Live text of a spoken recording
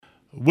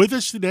With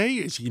us today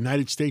is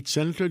United States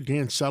Senator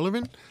Dan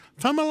Sullivan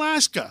from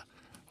Alaska.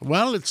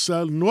 Well, it's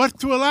north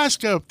to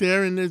Alaska up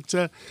there, and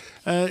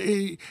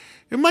it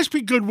must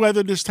be good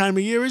weather this time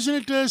of year,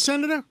 isn't it,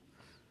 Senator?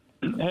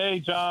 Hey,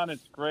 John,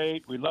 it's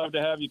great. We'd love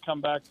to have you come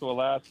back to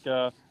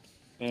Alaska,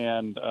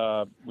 and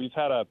we've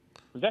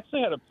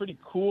actually had a pretty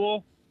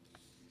cool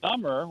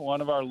summer.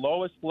 One of our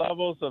lowest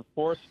levels of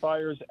forest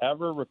fires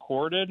ever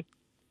recorded.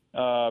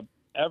 So,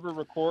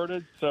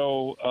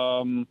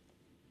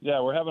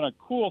 we're having a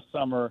cool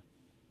summer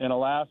in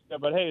Alaska.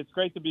 But, hey, it's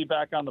great to be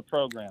back on the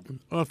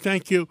program. Well,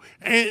 thank you.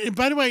 And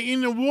by the way,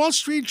 in the Wall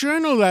Street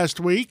Journal last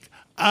week,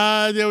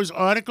 there was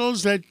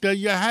articles that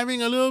you're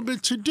having a little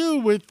bit to do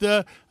with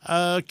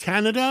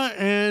Canada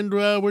and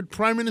with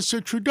Prime Minister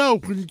Trudeau.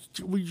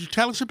 Would you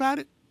tell us about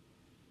it?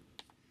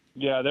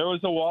 Yeah, there was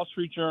a Wall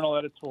Street Journal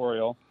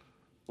editorial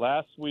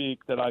last week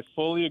that I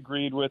fully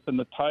agreed with, and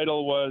the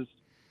title was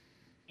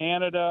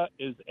Canada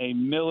is a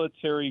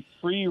military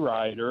free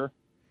rider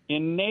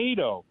in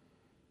NATO.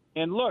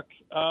 And look,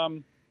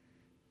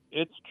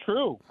 it's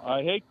true.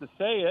 I hate to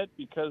say it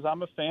because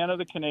I'm a fan of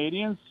the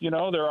Canadians. You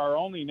know, they're our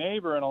only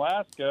neighbor in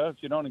Alaska,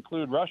 if you don't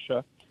include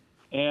Russia.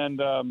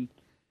 And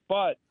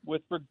but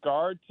with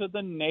regard to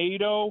the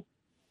NATO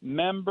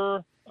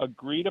member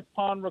agreed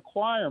upon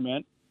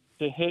requirement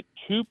to hit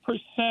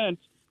 2%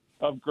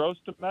 of gross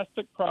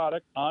domestic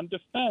product on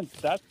defense,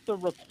 that's the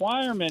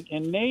requirement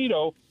in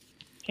NATO.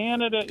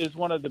 Canada is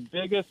one of the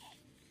biggest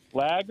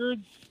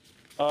laggards.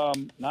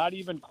 Not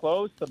even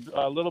close,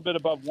 a little bit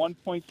above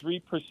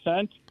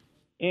 1.3%.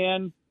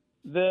 And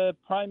the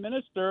prime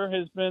minister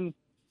has been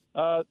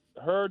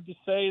heard to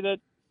say that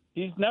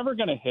he's never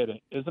going to hit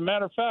it. As a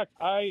matter of fact,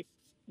 I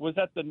was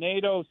at the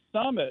NATO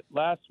summit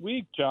last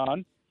week,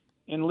 John,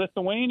 in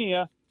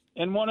Lithuania,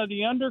 and one of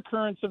the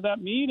undercurrents of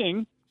that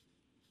meeting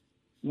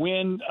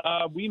when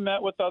we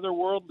met with other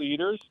world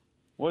leaders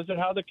was that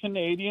how the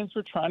Canadians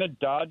were trying to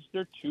dodge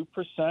their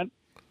 2%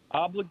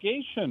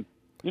 obligation.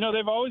 You know,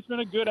 they've always been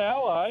a good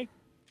ally.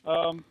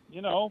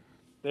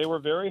 They were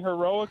very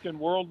heroic in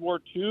World War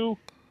II.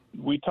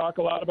 We talk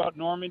a lot about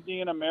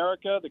Normandy in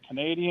America. The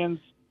Canadians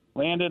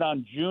landed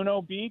on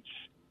Juno Beach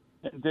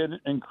and did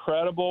an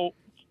incredible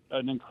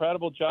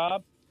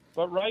job.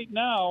 But right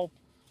now,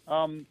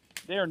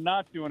 they are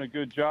not doing a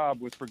good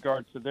job with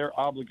regard to their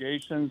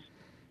obligations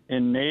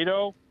in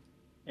NATO.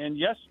 And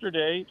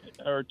yesterday,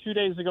 or 2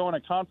 days ago, in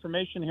a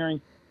confirmation hearing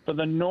for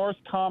the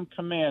NORTHCOM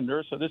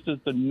commander, so this is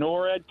the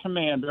NORAD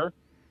commander,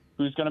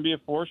 who's going to be a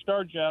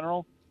four-star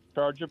general, in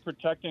charge of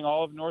protecting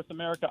all of North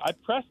America. I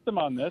pressed him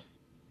on this,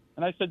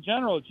 and I said,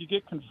 General, if you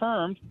get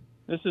confirmed,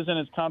 this is in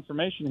his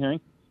confirmation hearing,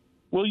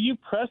 will you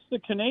press the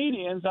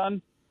Canadians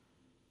on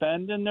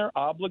spending their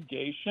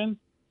obligation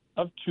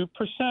of 2%?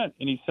 And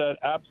he said,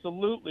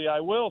 absolutely,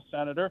 I will,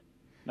 Senator.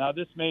 Now,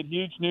 this made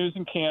huge news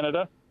in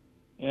Canada,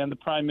 and the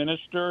Prime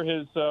Minister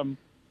has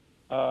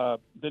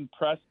been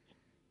pressed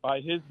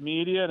by his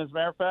media. And as a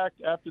matter of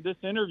fact, after this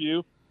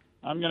interview,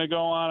 I'm going to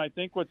go on, I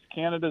think, what's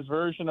Canada's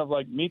version of,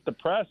 like, Meet the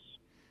Press.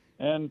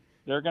 And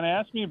they're going to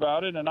ask me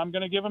about it, and I'm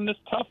going to give them this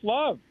tough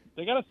love.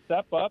 They got to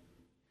step up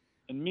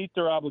and meet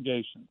their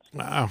obligations.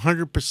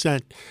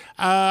 100%.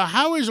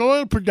 How is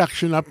oil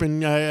production up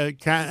in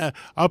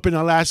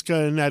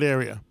Alaska in that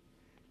area?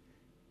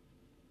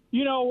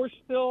 You know, we're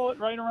still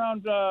right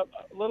around a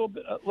little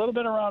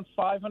bit around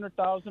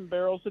 500,000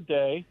 barrels a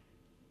day.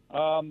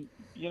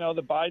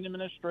 The Biden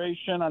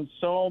administration on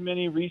so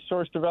many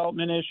resource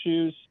development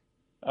issues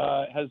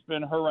has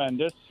been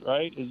horrendous,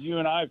 right? As you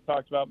and I have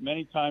talked about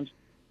many times,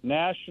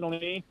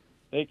 nationally,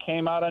 they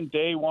came out on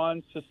day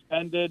one,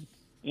 suspended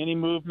any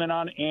movement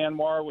on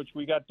ANWR, which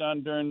we got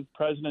done during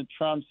President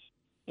Trump's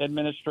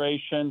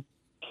administration,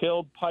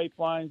 killed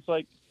pipelines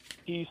like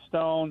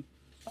Keystone,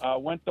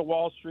 went to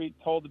Wall Street,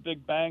 told the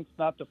big banks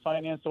not to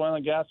finance oil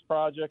and gas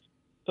projects.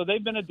 So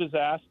they've been a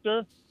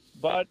disaster.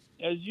 But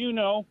as you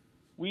know,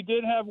 we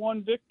did have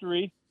one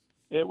victory.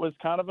 It was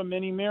kind of a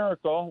mini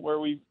miracle where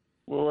we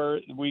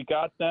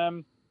got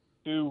them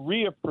to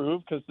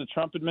reapprove, because the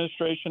Trump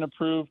administration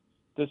approved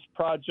this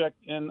project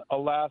in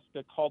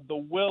Alaska called the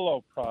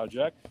Willow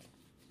Project.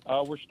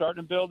 We're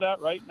starting to build that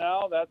right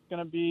now. That's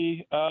going to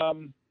be,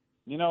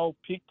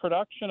 peak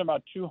production,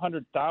 about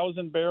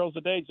 200,000 barrels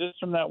a day just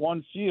from that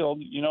one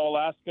field. You know,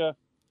 Alaska,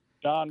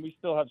 John, we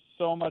still have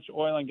so much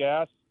oil and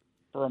gas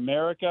for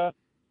America.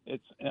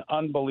 It's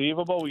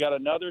unbelievable. We got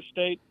another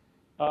state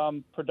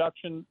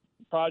production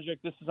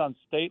project. This is on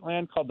state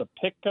land called the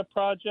Pitka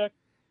Project.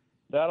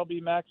 That'll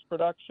be max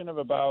production of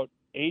about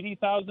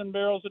 80,000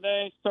 barrels a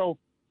day. So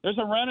there's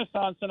a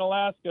renaissance in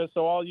Alaska.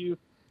 So all you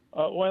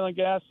oil and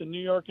gas and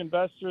New York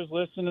investors,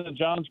 listen to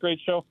John's great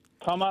show.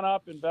 Come on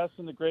up, invest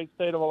in the great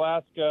state of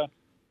Alaska.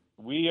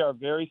 We are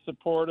very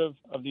supportive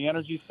of the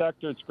energy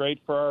sector. It's great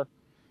for our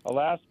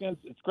Alaskans.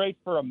 It's great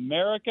for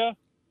America.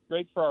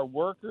 Great for our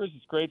workers.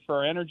 It's great for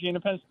our energy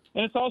independence.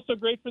 And it's also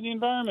great for the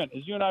environment.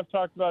 As you and I have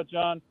talked about,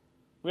 John,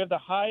 we have the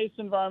highest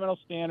environmental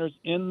standards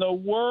in the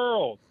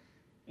world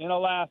in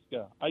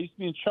Alaska. I used to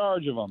be in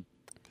charge of them.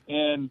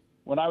 And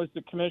when I was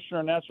the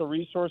Commissioner of Natural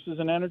Resources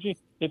and Energy,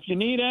 if you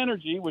need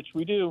energy, which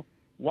we do,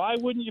 why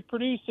wouldn't you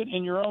produce it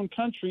in your own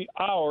country,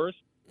 ours,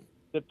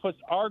 that puts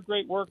our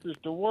great workers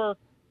to work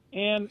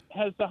and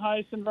has the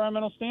highest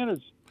environmental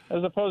standards,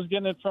 as opposed to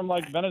getting it from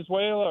like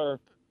Venezuela or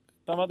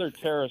some other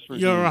terrorist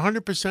regime? You're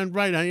 100%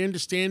 right. I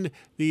understand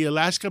the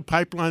Alaska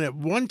pipeline at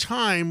one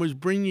time was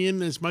bringing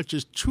in as much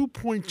as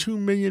 2.2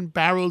 million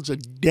barrels a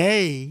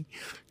day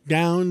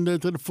down to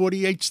the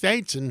 48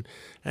 states,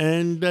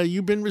 and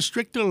you've been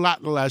restricted a lot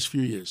in the last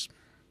few years.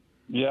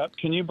 Yeah,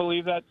 can you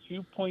believe that?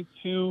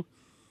 2.2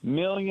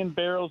 million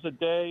barrels a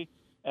day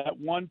at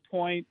one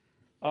point.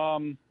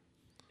 That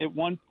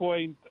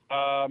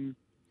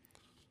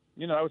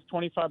was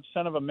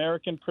 25% of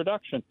American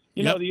production.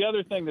 You know, the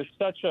other thing that's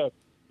such a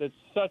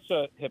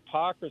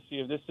hypocrisy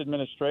of this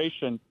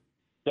administration,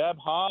 Deb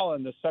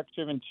Haaland, the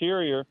Secretary of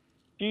Interior,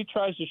 she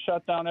tries to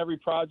shut down every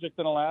project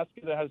in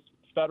Alaska that has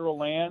federal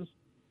lands,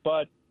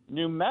 but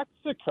New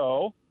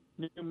Mexico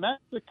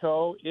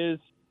is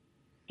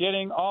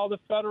getting all the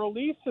federal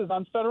leases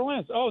on federal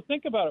lands. Oh,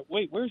 think about it.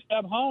 Wait, where's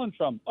Deb Haaland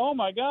from? Oh,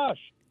 my gosh,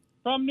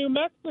 from New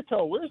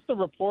Mexico. Where's the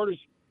reporters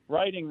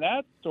writing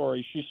that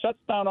story? She shuts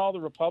down all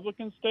the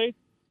Republican states,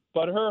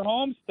 but her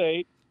home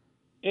state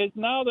is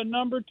now the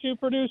number 2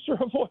 producer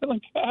of oil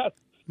and gas.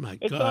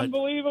 It's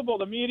unbelievable.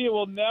 The media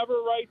will never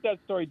write that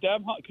story.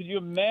 Deb, could you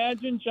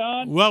imagine,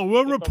 John? Well,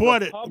 we'll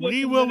report it.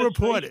 We will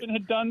report it.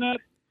 Had done that.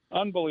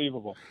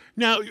 Unbelievable.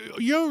 Now,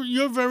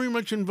 you're very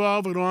much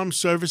involved with armed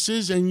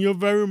services, and you're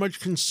very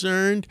much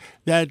concerned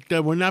that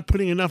we're not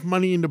putting enough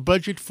money in the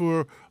budget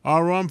for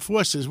our armed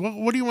forces.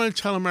 What do you want to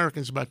tell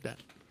Americans about that?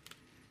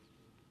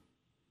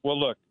 Well,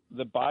 look,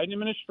 the Biden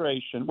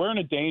administration, we're in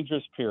a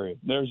dangerous period.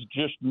 There's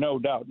just no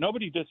doubt.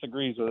 Nobody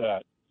disagrees with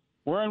that.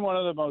 We're in one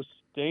of the most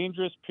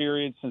dangerous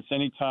periods since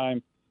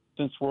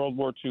World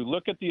War II.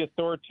 Look at the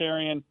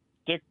authoritarian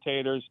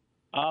dictators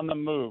on the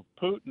move.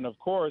 Putin, of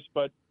course,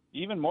 but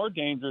even more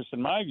dangerous,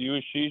 in my view,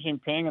 is Xi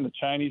Jinping and the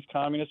Chinese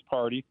Communist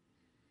Party.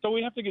 So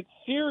we have to get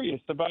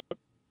serious about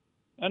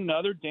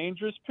another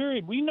dangerous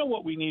period. We know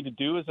what we need to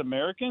do as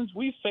Americans.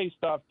 We've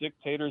faced off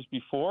dictators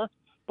before.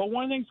 But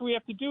one of the things we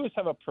have to do is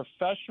have a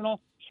professional,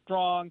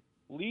 strong,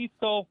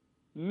 lethal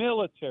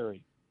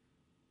military.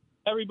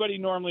 Everybody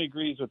normally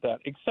agrees with that,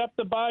 except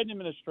the Biden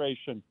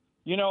administration.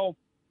 You know,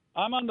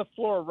 I'm on the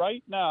floor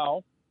right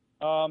now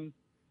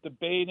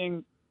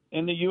debating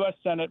in the U.S.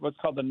 Senate what's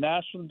called the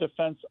National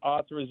Defense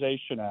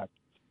Authorization Act.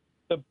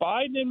 The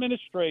Biden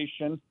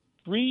administration,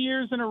 3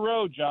 years in a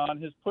row,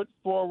 John, has put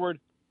forward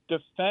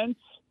defense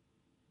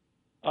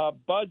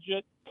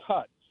budget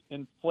cuts,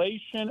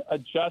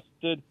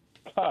 inflation-adjusted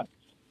cuts.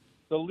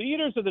 The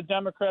leaders of the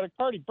Democratic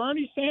Party,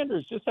 Bernie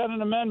Sanders, just had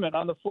an amendment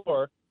on the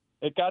floor.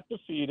 It got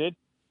defeated,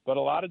 but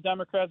a lot of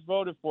Democrats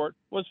voted for it,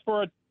 was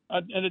for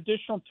an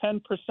additional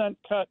 10%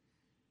 cut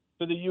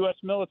to the U.S.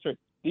 military.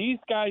 These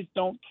guys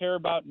don't care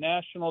about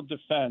national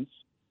defense.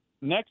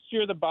 Next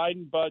year, the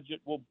Biden budget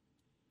will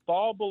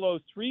fall below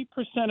 3%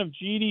 of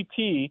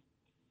GDP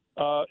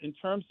in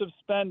terms of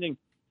spending.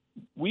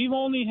 We've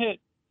only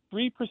hit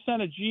 3%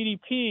 of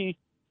GDP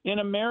in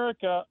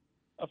America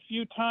a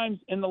few times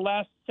in the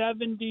last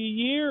 70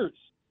 years.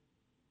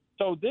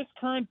 So this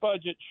current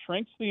budget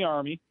shrinks the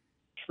Army,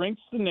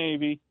 shrinks the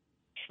Navy,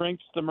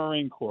 shrinks the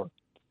Marine Corps.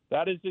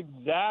 That is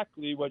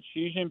exactly what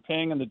Xi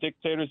Jinping and the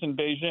dictators in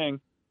Beijing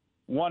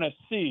want to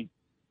see.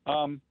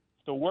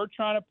 So we're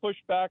trying to push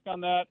back on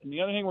that. And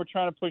the other thing we're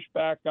trying to push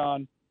back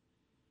on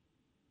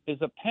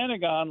is a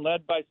Pentagon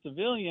led by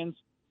civilians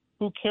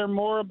who care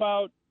more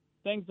about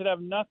things that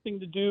have nothing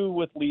to do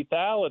with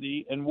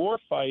lethality and war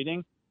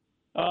fighting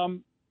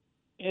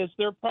is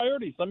their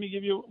priorities. Let me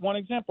give you one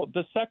example.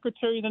 The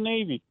Secretary of the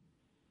Navy,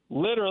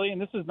 literally,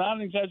 and this is not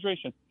an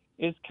exaggeration,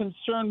 is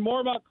concerned more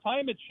about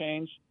climate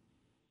change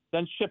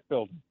than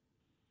shipbuilding.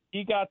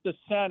 He got the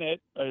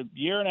Senate a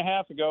year and a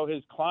half ago,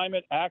 his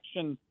climate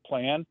action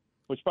plan,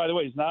 which, by the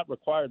way, is not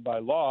required by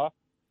law.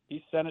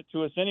 He sent it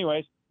to us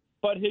anyways.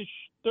 But his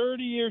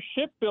 30-year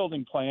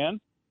shipbuilding plan,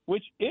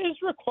 which is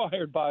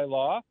required by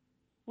law,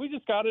 we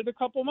just got it a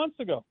couple months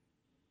ago.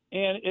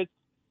 And it's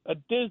a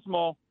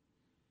dismal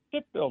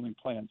shipbuilding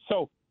plan.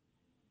 So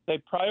they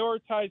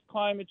prioritize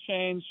climate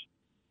change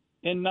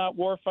and not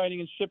war fighting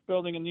and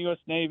shipbuilding in the U.S.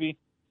 Navy,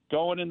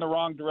 going in the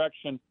wrong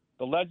direction.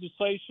 The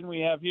legislation we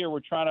have here,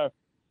 we're trying to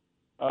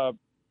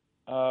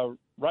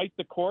write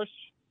the course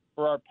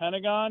for our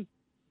Pentagon,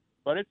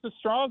 but it's a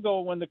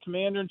struggle when the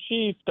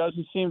commander-in-chief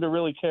doesn't seem to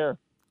really care.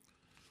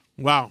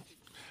 Wow.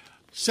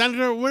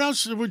 Senator, what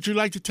else would you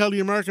like to tell the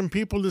American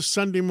people this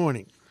Sunday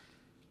morning?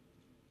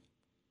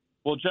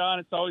 Well, John,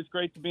 it's always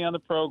great to be on the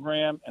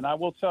program, and I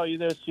will tell you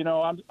this. You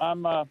know,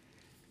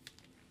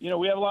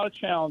 we have a lot of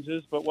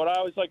challenges, but what I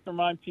always like to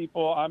remind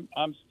people,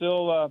 I'm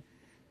still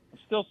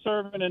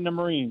serving in the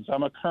Marines.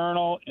 I'm a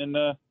colonel in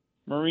the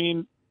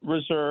Marine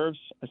Reserves.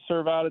 I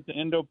serve out at the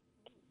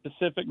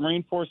Indo-Pacific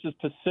Marine Forces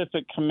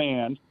Pacific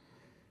Command,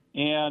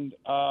 and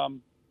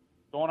going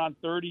on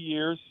 30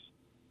 years.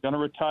 Going to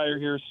retire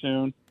here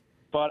soon.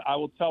 But I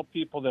will tell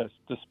people this: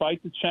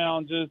 despite the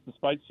challenges,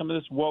 despite some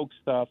of this woke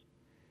stuff,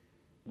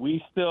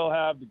 we still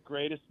have the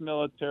greatest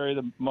military,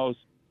 the most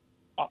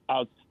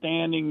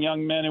outstanding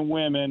young men and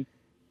women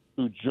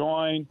who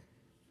join,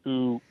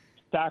 who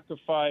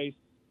sacrifice,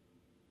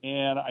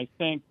 and I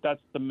think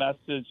that's the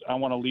message I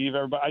want to leave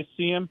everybody. I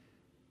see him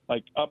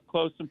like up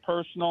close and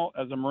personal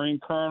as a Marine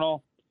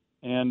colonel,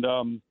 and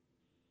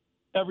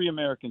every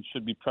American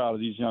should be proud of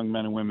these young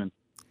men and women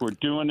who are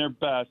doing their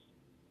best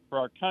for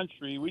our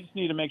country. We just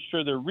need to make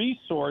sure they're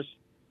resourced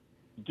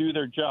to do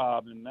their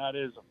job, and that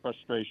is a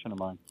frustration of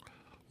mine.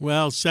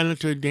 Well,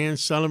 Senator Dan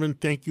Sullivan,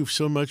 thank you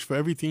so much for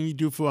everything you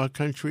do for our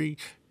country.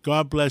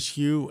 God bless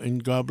you,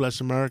 and God bless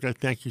America.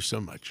 Thank you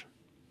so much.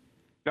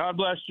 God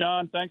bless,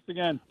 John. Thanks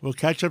again. We'll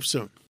catch up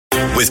soon.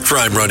 With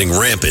crime running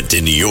rampant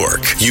in New York,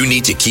 you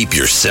need to keep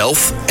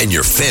yourself and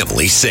your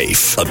family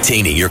safe.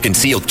 Obtaining your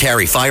concealed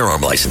carry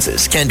firearm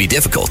licenses can be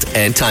difficult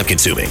and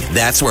time-consuming.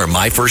 That's where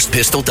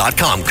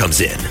MyFirstPistol.com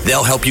comes in.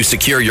 They'll help you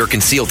secure your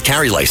concealed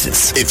carry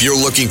license. If you're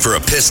looking for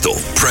a pistol,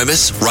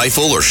 premise,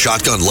 rifle, or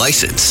shotgun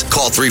license,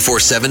 call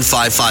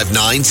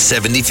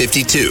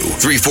 347-559-7052.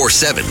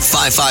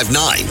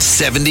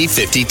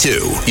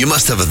 347-559-7052. You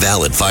must have a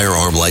valid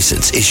firearm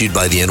license issued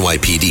by the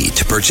NYPD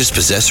to purchase,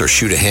 possess, or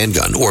shoot a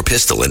handgun or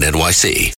pistol in NYC.